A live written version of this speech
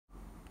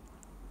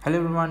Hello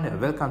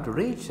everyone, welcome to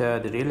Reach,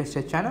 the real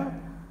estate channel.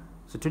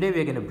 So today we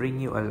are going to bring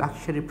you a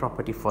luxury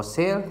property for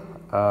sale,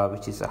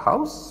 which is a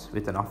house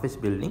with an office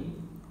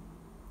building.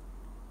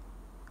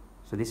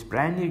 So this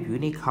brand new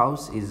unique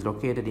house is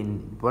located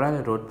in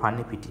Borella Road,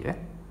 Pannipitiya,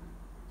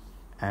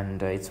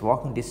 and it's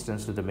walking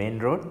distance to the main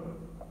road.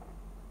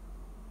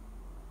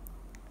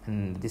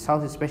 And this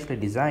house is specially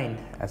designed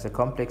as a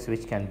complex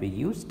which can be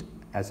used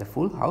as a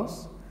full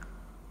house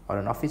or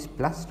an office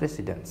plus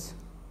residence.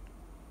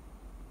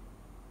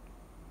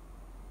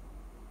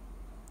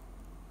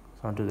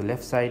 So onto the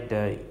left side,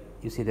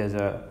 you see there's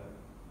a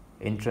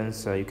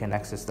entrance. You can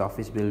access the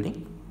office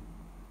building.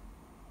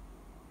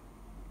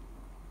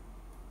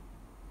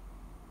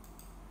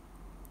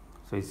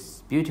 So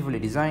it's beautifully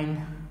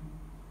designed,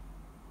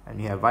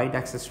 and you have wide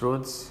access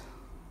roads.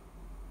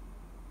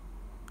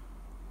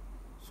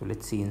 So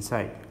let's see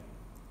inside.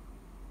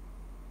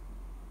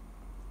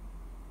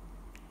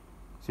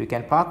 So you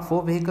can park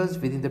 4 vehicles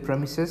within the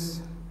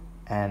premises,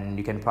 and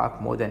you can park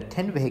more than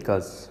 10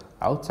 vehicles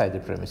outside the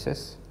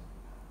premises.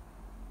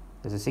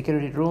 There's a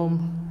security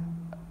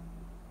room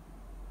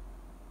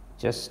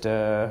just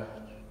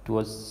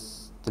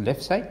towards the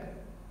left side,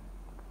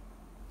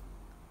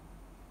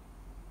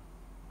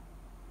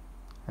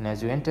 and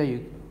as you enter,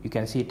 you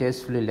can see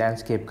Tastefully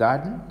landscape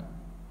garden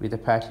with a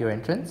patio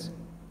entrance.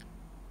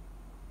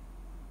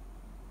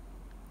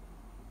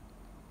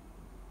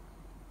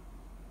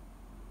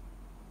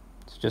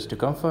 So just to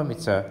confirm,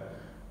 it's a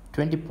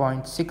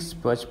 20.6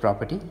 Perch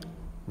property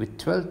with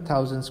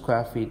 12,000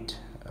 square feet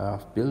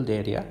of build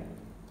area.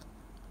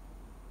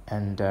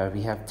 And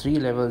we have 3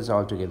 levels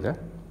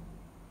altogether.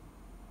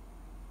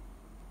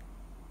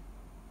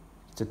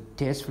 It's a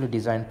tastefully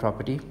designed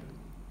property,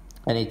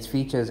 and it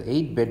features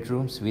 8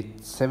 bedrooms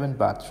with 7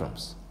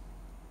 bathrooms.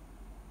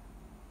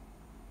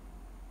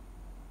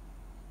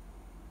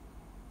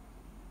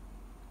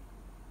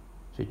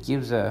 So it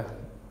gives a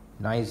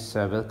nice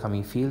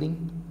welcoming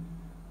feeling.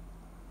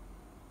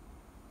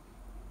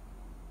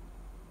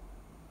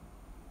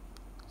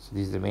 So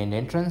this is the main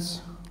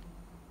entrance.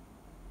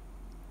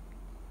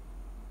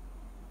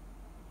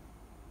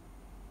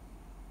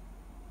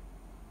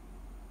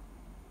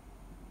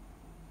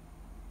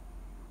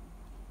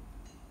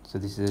 So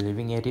this is the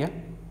living area.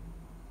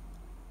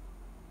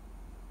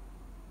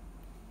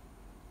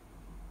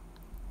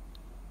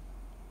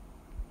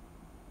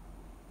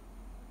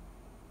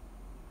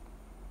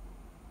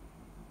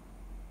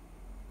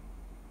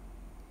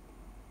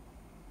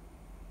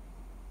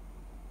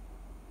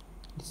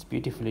 It's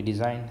beautifully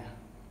designed.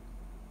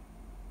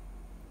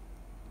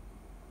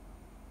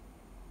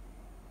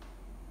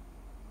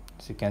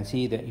 So you can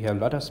see that you have a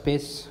lot of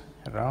space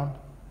around.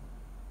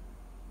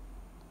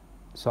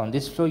 So on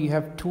this floor you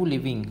have 2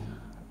 living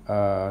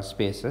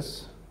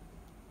spaces.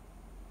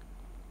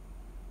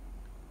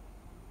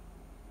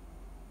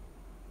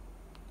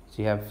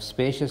 So you have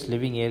spacious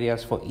living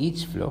areas for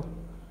each floor.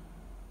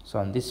 So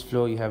on this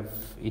floor you have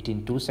it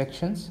in 2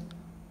 sections.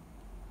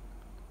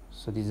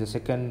 So this is the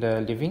second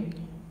living,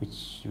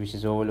 which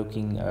is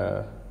overlooking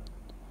a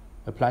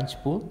plunge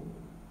pool,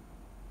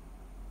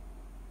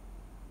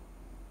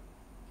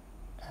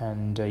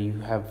 and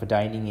you have a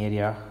dining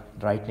area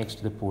right next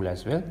to the pool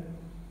as well.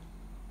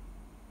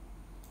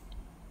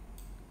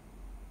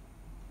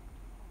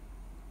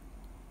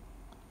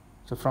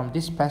 So from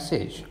this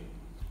passage,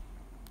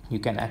 you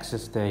can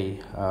access the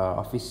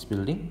office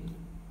building.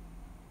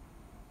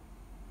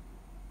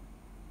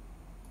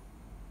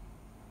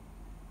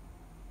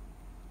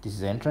 This is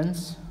the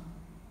entrance,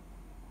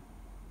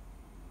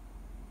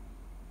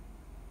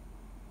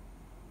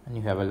 and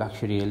you have a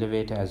luxury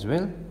elevator as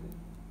well.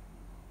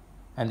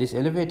 And this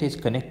elevator is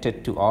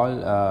connected to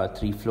all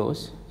 3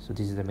 floors. So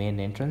this is the main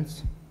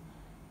entrance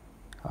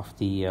of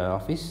the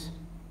office.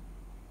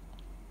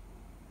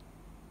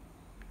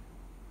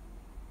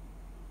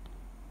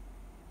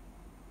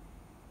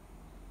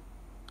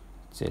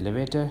 It's an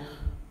elevator.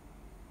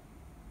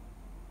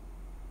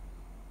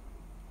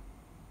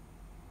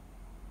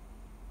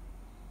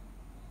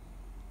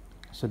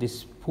 So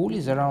this pool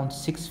is around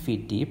 6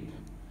 feet deep.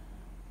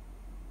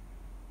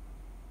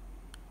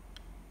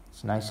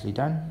 It's nicely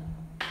done.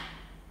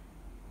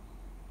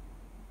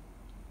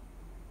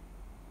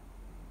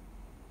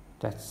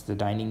 That's the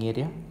dining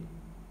area.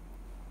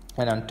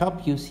 And on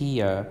top you see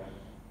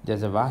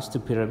there's a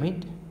vast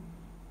pyramid,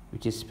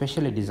 which is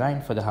specially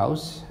designed for the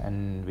house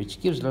and which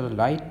gives a lot of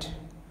light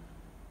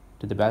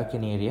to the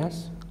balcony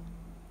areas.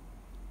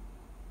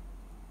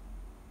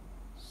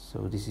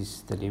 So this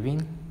is the living.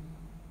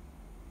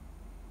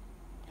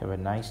 You have a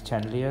nice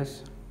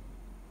chandeliers.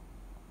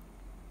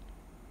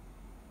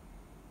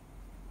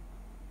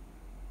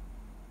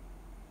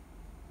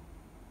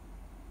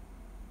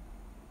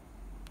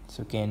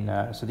 So again,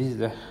 so this is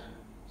the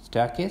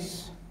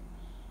staircase,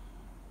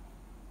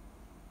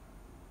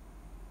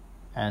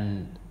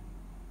 and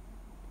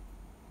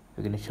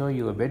we're going to show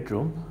you a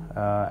bedroom,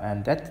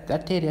 and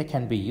that area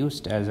can be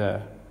used as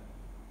a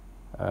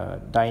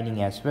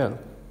dining as well.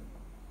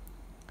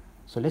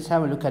 So let's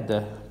have a look at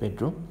the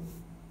bedroom.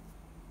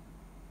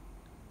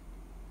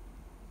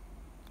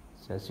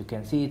 So as you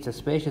can see, it's a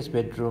spacious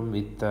bedroom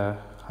with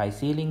high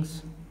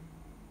ceilings,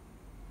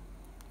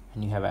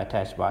 and you have an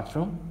attached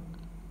bathroom.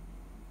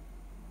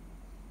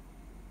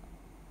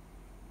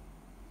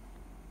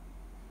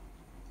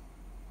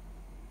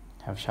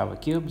 Have shower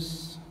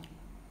cubes.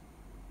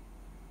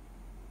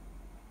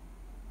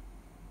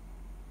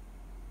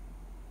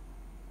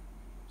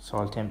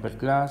 Salt tempered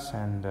glass,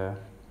 and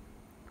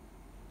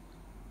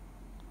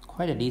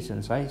quite a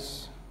decent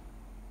size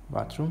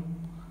bathroom.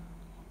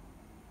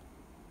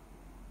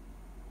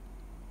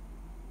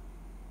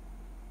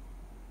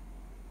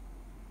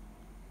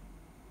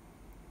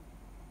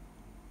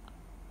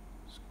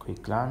 Just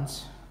quick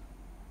glance.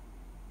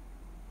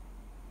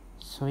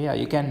 So yeah,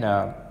 you can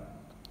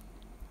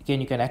again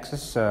you can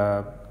access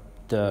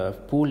the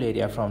pool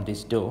area from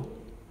this door,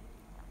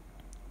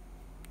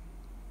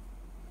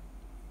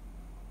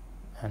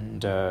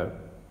 and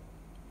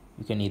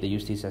you can either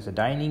use this as a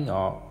dining,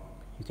 or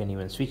you can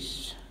even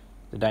switch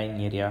the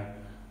dining area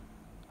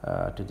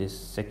to this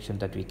section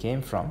that we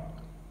came from.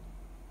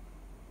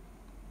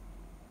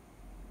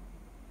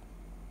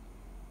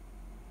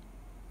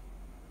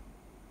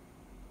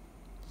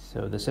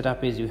 So the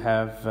setup is you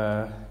have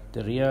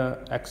the rear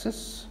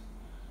access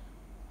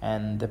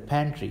and the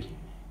pantry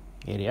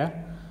area.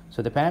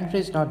 So the pantry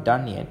is not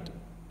done yet,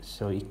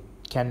 so it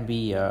can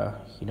be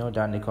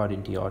done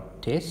according to your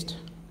taste.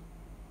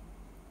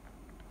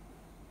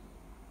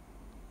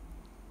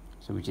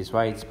 So which is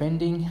why it's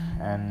pending.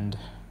 And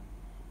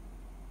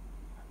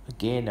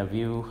again, a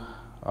view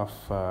of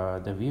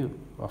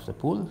the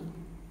pool.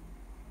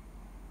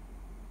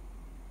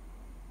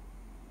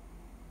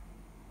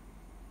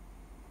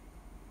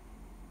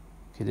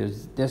 Okay,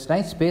 there's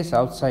nice space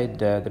outside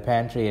the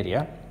pantry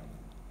area.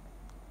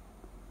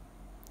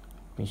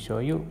 Let me show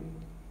you.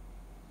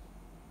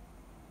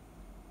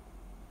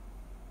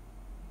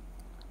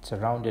 It's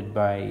surrounded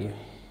by a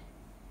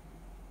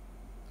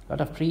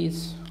lot of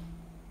trees.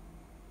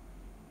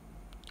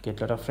 Get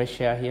a lot of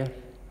fresh air here.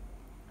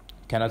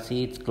 Cannot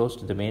see, it's close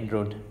to the main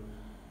road.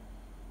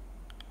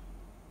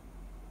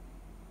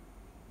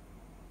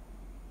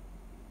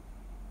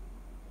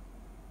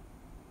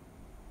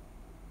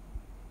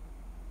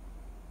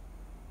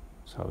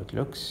 That's how it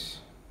looks.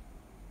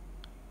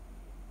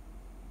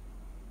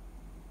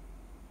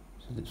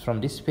 So from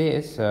this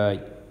space,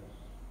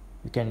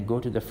 you can go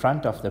to the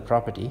front of the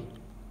property.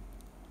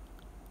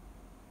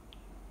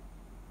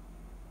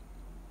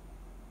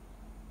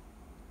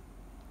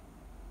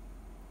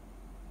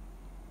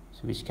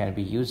 Which can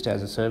be used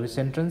as a service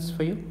entrance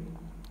for you.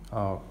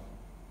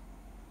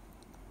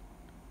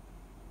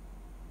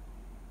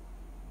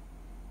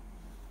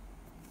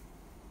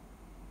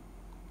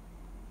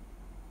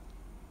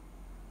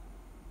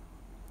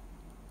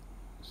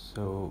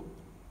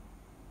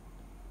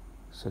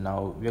 So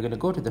now we're going to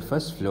go to the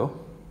first floor.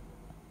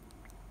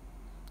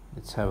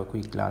 Let's have a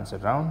quick glance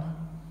around.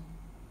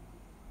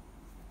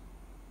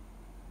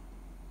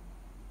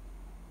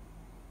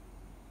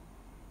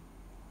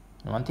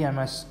 One thing I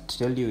must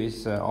tell you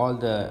is all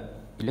the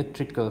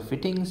electrical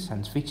fittings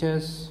and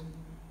switches,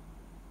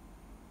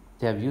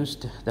 they have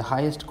used the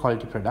highest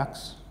quality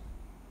products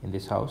in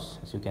this house,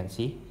 as you can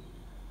see.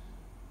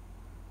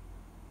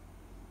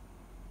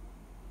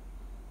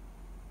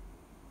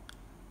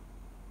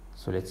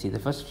 So let's see the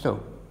first floor.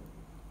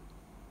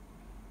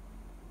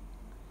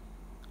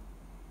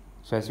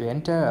 So as we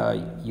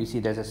enter, you see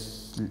there's a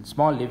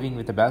small living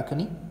with a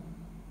balcony,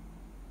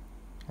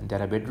 and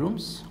there are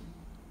bedrooms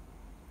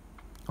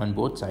on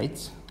both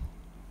sides.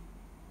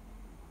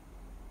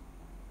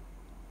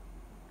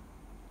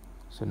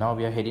 So now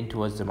we are heading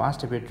towards the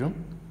master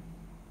bedroom,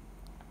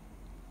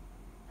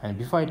 and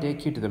before I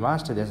take you to the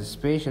master, there's a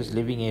spacious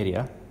living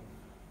area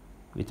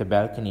with a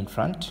balcony in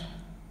front.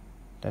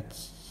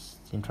 That's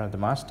in front of the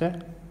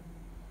master.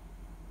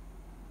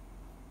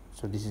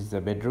 So this is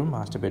the bedroom,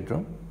 master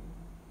bedroom.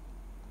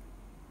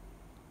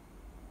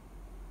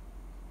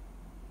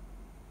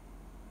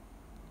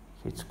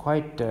 So it's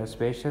quite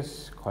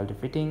spacious, quality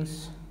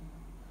fittings,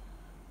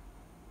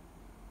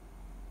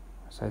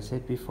 as I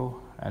said before,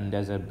 and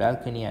there's a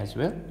balcony as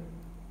well.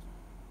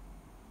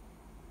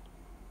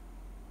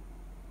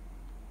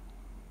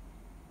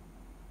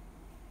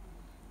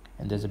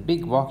 And there's a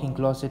big walk-in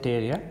closet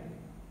area.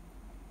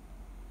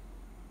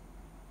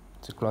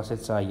 The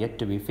closets are yet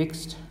to be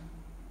fixed.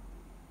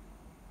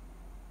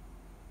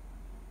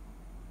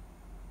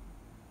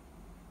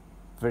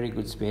 Very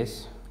good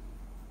space.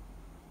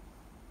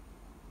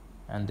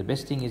 And the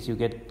best thing is you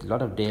get a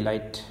lot of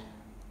daylight.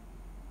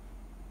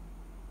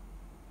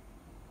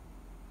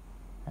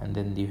 And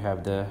then you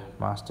have the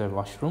master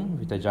washroom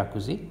with a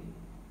jacuzzi.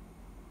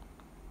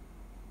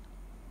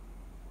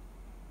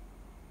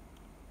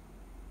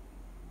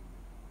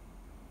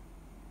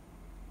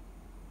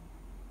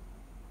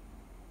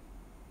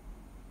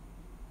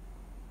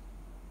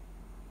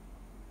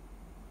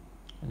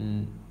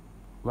 And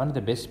one of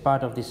the best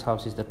part of this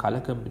house is the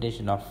color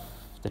combination of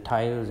the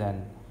tiles,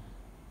 and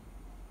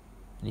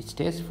it's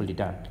tastefully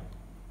done.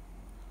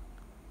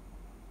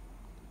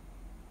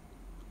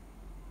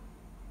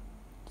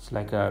 It's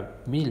like a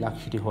mini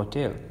luxury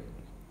hotel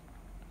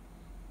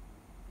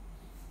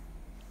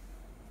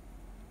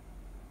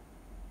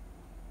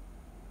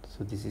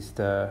So this is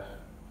the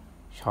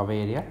shower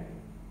area.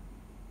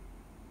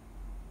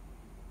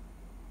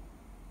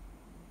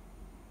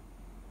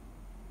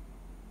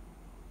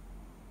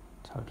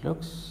 That's how it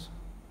looks.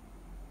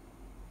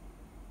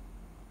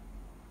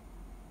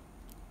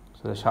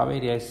 So the shower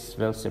area is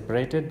well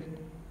separated,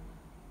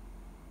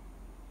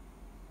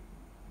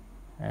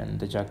 and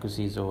the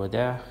jacuzzi is over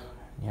there.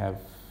 You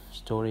have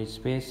storage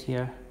space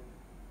here.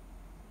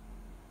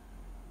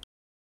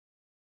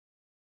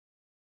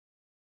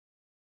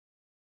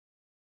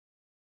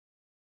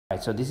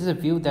 Right, so this is a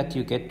view that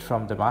you get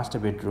from the master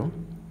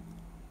bedroom.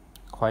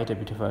 Quite a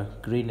bit of a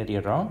greenery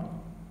around.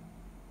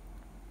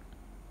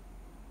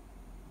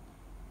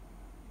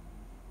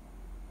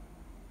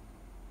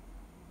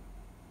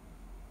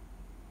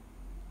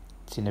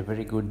 It's in a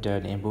very good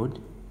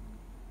neighborhood.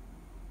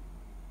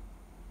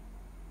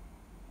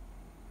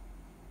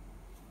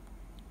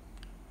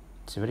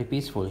 It's very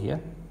peaceful here.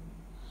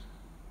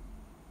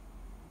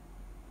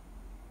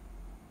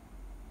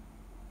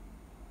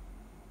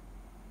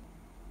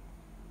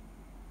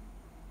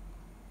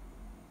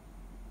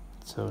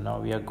 So now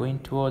we are going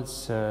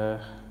towards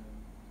the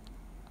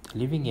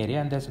living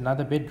area, and there's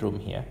another bedroom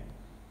here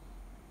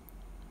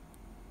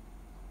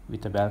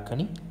with a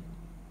balcony.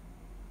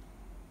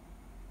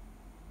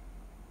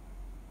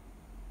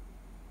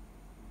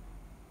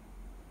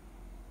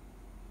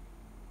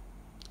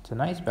 It's a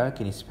nice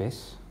balcony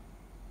space.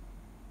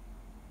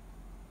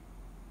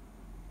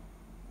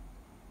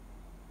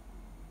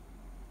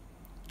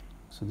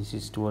 So this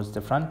is towards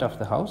the front of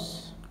the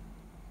house.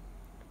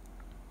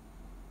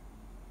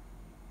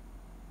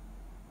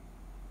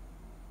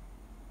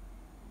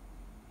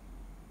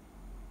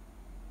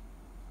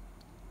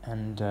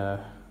 And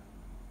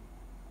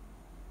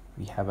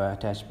we have an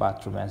attached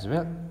bathroom as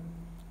well.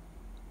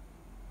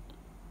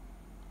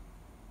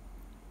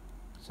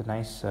 It's a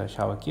nice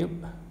shower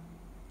cube.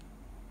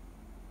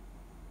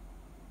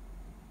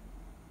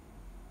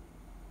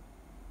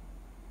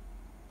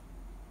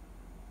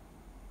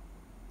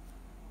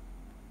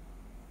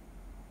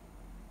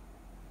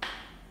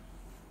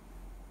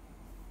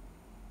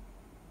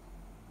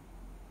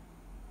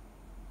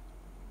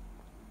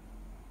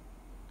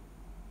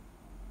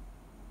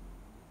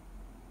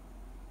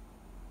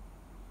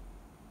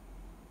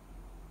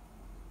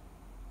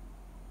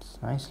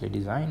 Nicely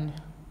designed.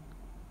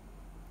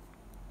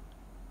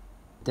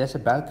 There's a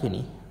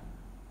balcony,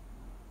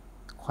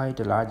 quite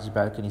a large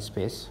balcony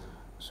space.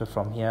 So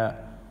from here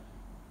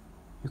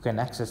you can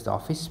access the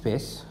office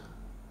space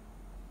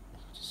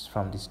just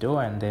from this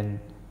door, and then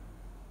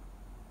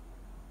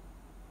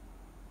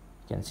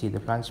you can see the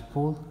plunge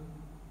pool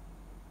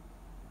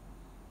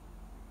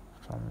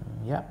from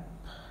here.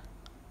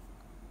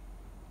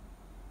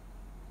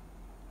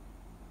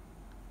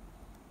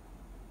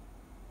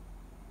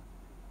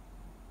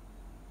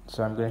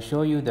 So I'm going to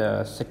show you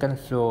the second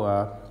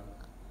floor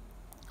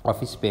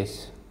office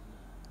space.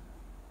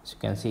 As you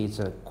can see, it's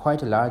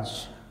quite a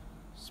large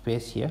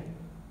space here.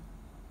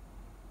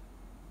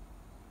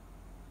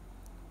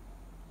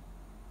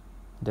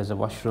 There's a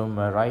washroom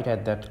right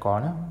at that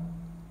corner.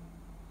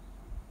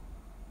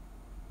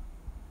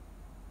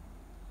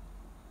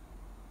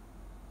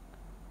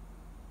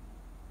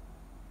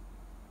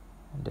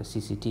 And the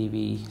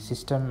CCTV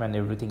system and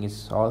everything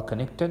is all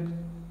connected.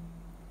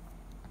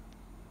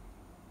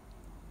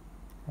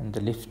 And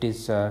the lift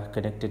is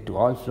connected to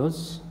all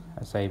floors,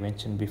 as I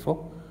mentioned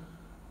before.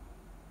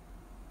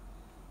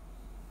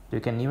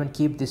 You can even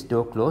keep this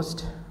door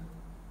closed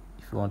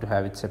if you want to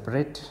have it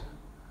separated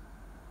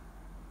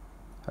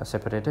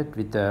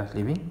with the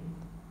living.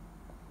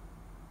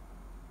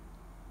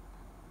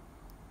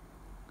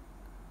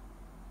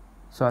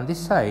 So on this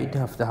side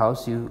of the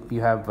house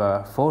you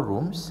have 4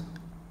 rooms.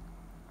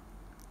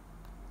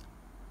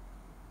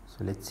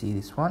 So let's see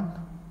this one.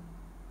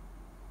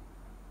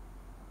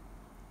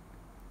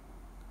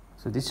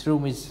 So this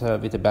room is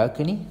with a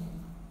balcony,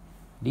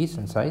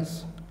 decent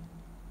size.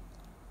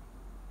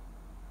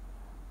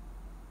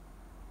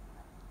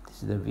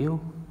 This is the view.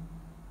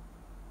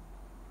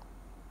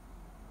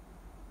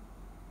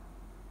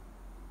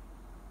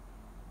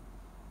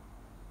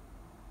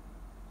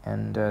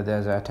 And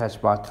there's an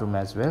attached bathroom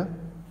as well.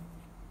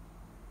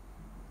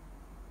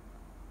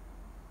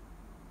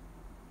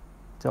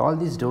 So all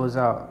these doors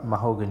are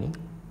mahogany,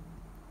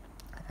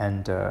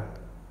 and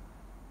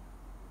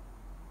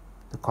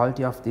the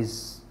quality of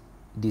these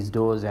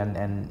doors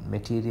and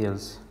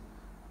materials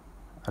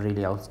are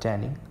really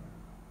outstanding.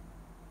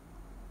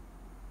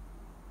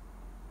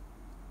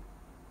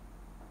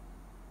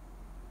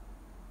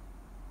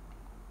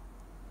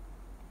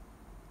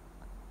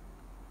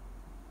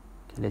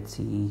 Okay, let's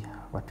see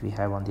what we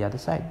have on the other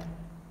side.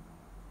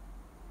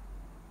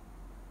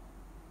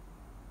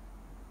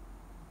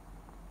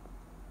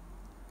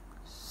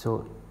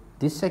 So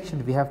this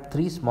section we have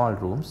 3 small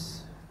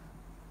rooms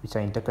which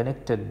are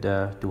interconnected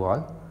to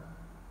all,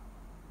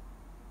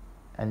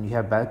 and you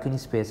have balcony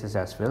spaces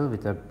as well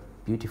with a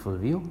beautiful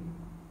view.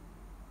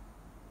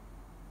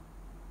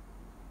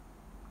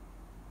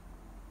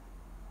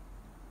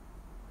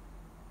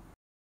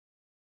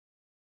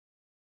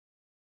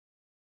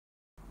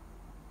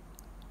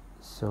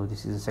 So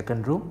this is the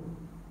second room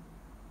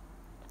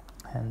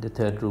and the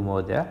third room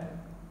over there.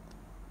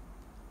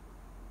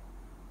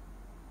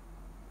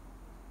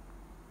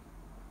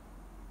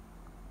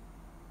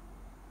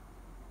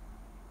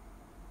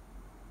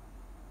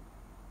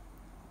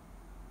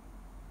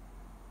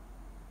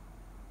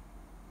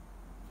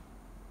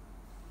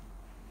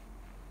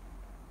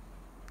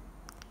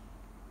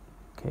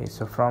 Okay,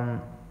 so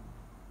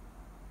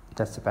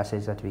that's the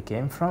passage that we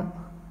came from.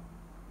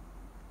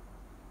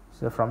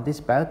 So from this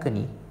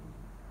balcony,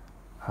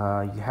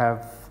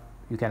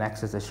 you can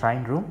access the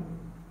shrine room.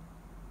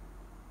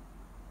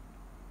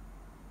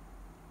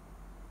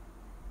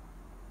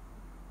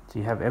 So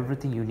you have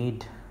everything you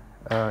need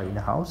in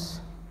a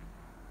house.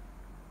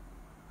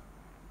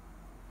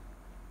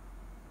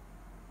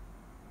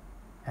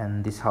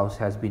 And this house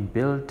has been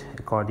built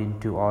according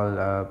to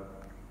all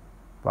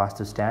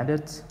Vastu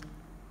standards.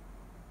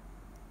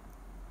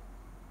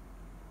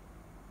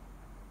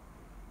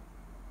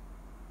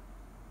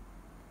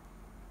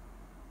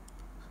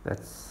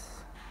 That's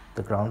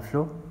the ground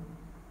floor.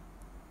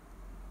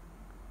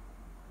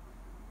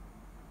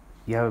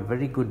 You have a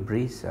very good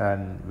breeze,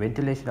 and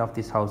ventilation of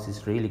this house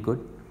is really good.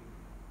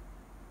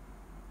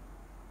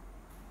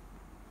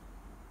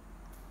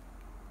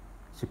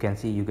 As you can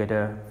see, you get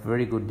a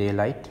very good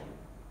daylight.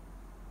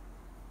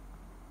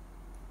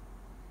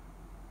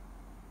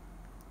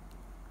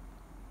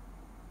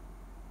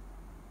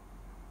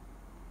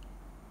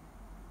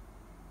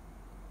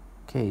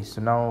 Okay,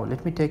 so now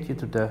let me take you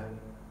to the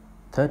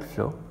third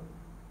floor.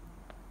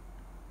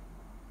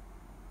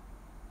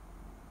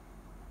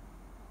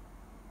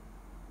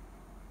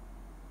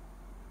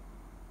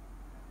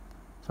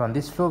 So on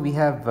this floor we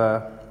have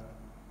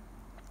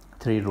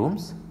 3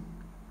 rooms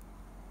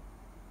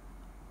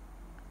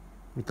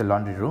with the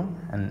laundry room,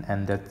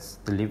 and that's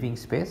the living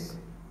space.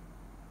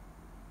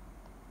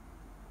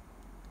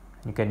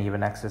 You can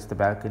even access the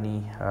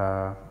balcony,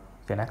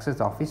 you can access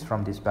the office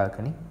from this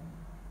balcony.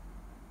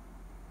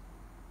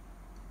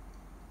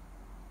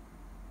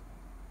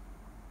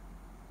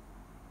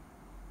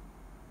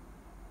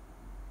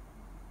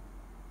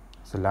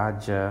 It's a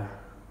large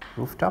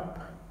rooftop.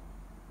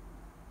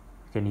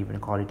 You can even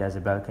call it as a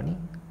balcony.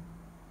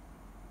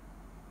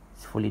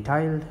 It's fully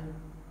tiled,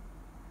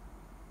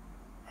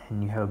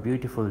 and you have a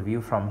beautiful view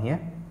from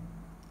here.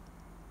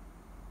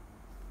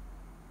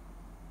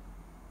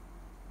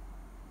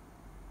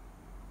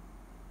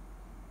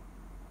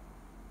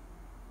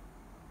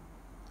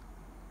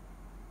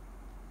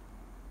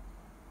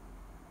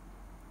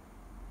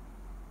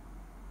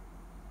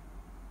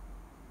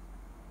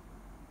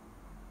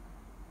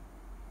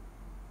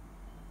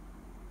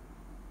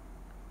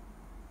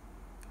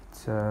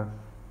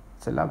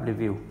 It's a lovely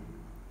view.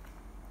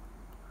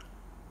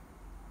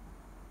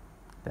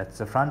 That's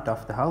the front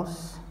of the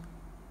house.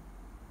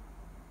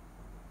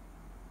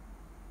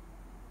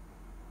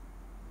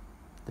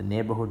 The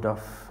neighborhood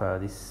of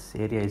this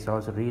area is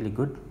also really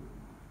good.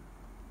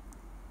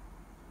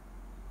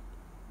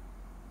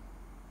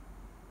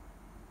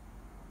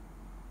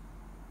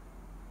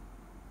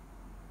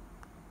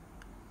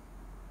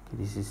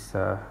 This is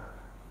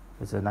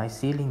there's a nice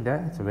ceiling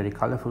there. It's a very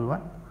colorful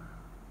one.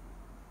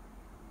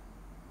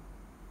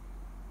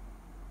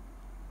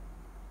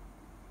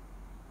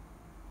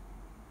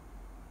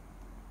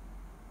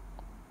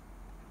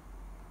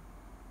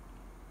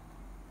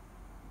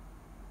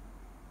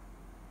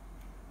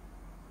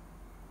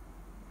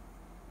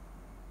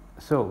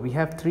 So we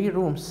have 3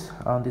 rooms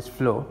on this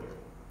floor.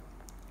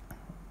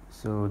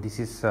 So this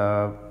is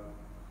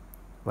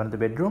one of the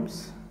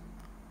bedrooms.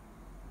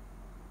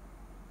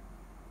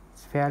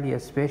 It's fairly a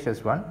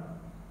spacious one.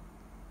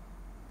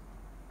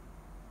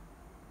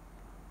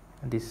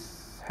 And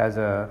this has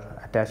a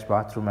attached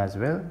bathroom as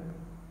well.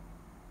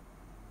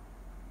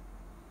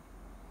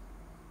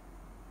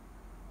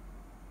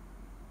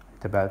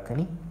 The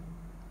balcony.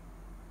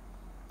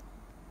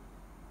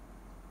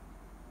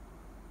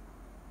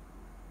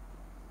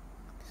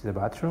 This is the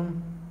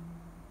bathroom.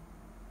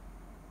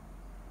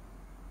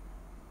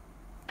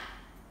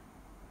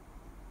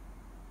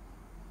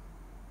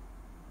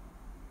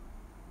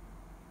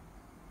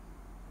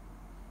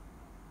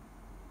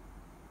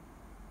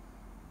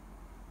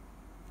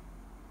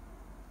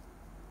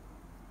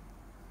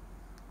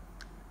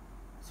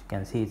 As you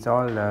can see, it's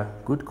all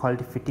good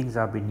quality fittings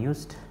have been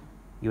used,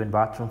 even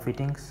bathroom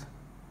fittings,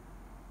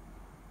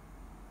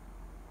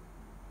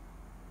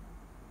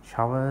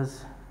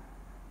 showers.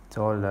 It's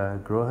all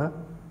Groher.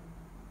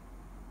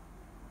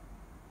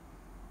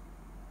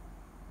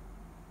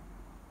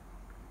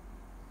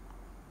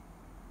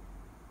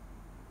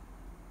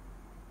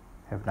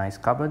 Have nice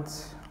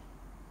cupboards.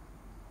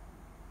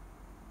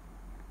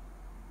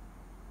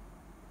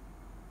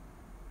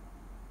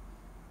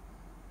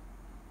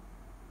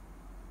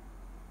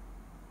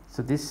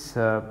 So this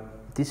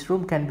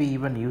room can be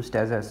even used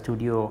as a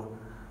studio,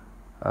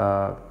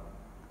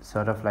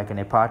 sort of like an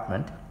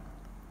apartment.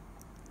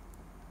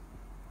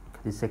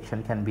 This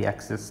section can be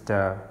accessed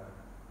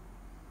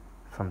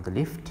from the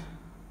lift.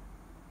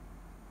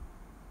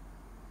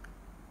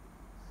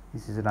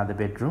 This is another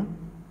bedroom.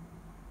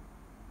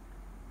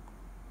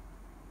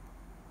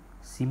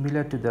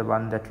 similar to the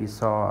one that we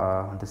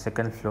saw on the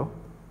second floor,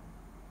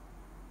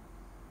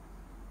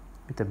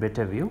 with a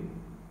better view.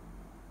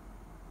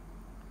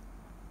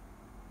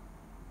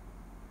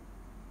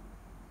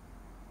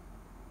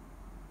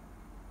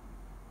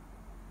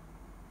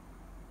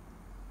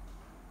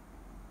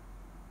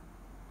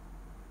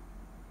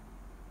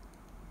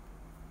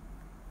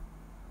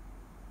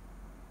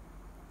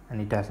 And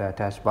it has an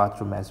attached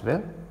bathroom as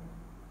well,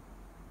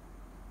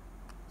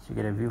 so you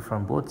get a view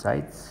from both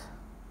sides.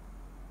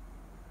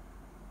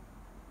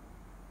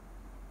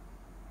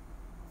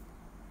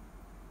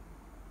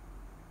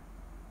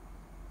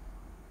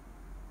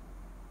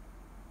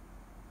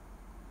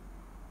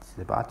 This is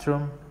the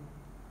bathroom.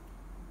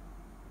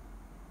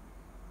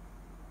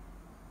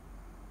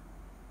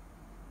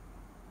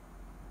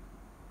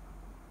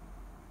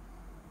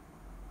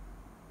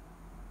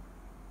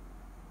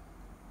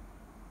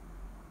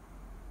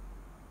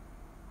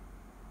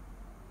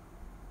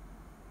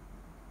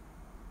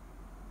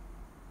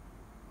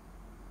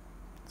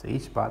 So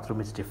each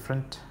bathroom is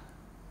different.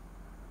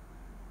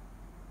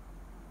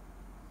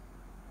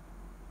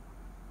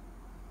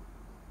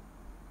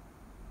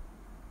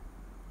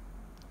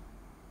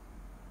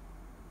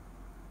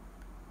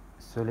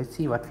 So let's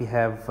see what we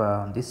have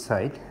on this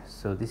side.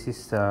 So this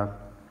is the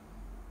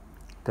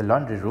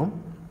laundry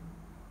room.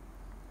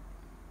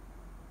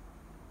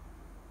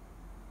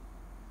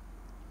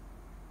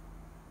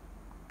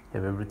 You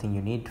have everything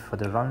you need for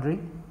the laundry,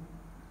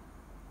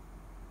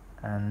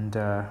 and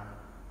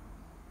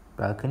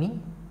balcony,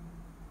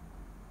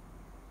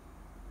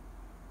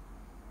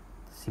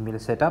 similar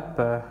setup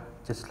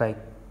just like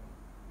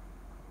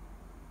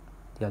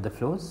the other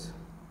floors.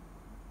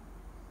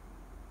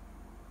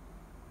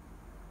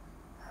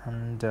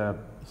 And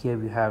here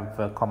we have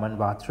a common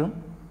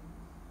bathroom.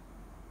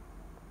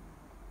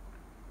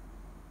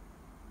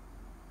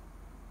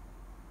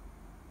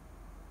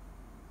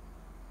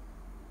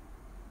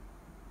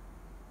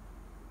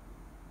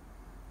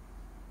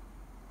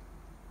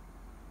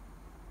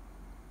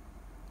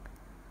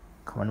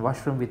 Common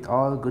washroom with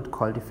all good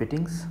quality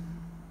fittings.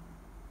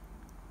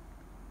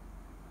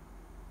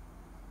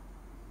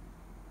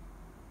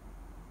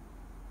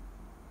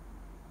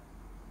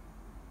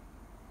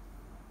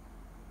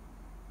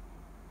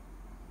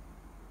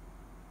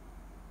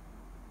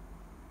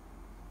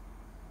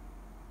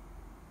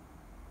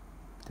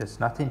 There's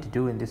nothing to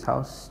do in this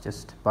house,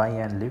 just buy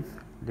and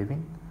live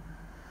in.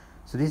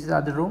 So this is the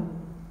other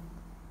room.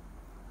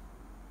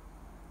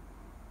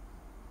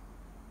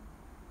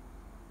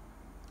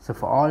 So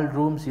for all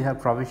rooms you have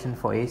provision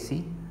for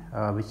AC,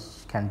 which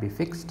can be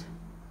fixed,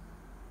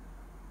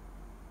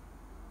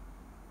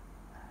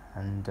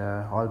 and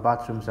all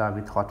bathrooms are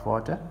with hot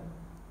water.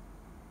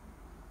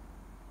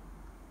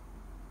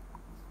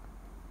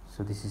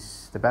 So this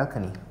is the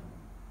balcony.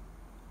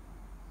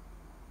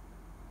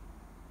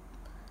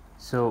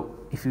 So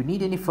if you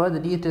need any further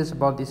details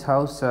about this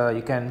house,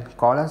 you can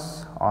call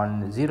us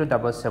on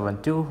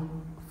 0772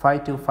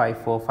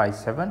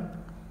 525457,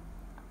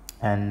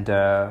 and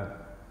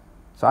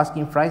so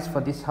asking price for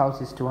this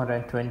house is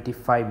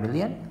 225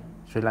 million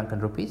Sri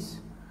Lankan rupees.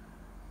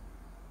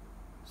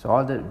 So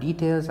all the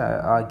details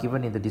are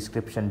given in the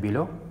description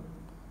below.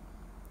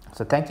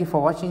 So thank you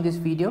for watching this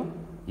video.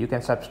 You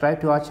can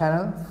subscribe to our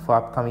channel for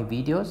upcoming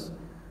videos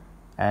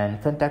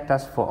and contact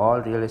us for all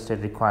real estate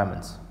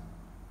requirements.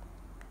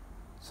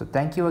 So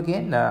thank you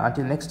again.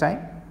 Until next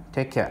time,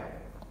 take care.